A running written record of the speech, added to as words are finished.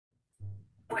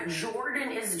What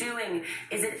Jordan is doing,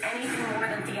 is it anything more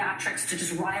than theatrics to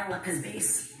just rile up his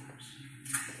base?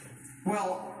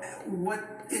 Well,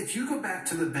 if you go back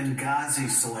to the Benghazi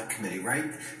Select Committee,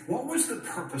 right? What was the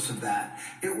purpose of that?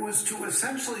 It was to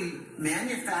essentially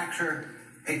manufacture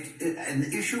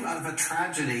an issue out of a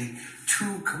tragedy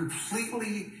to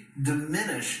completely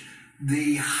diminish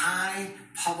the high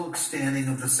public standing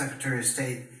of the Secretary of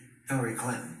State, Hillary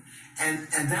Clinton.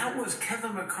 And that was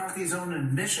Kevin McCarthy's own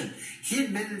admission. He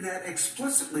admitted that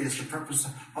explicitly as the purpose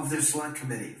of their select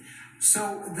committee.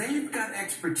 So they've got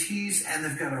expertise and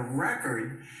they've got a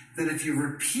record that if you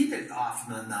repeat it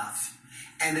often enough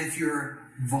and if you're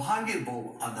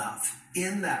voluble enough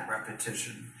in that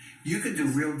repetition, you can do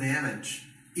real damage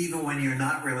even when you're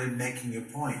not really making your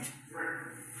point.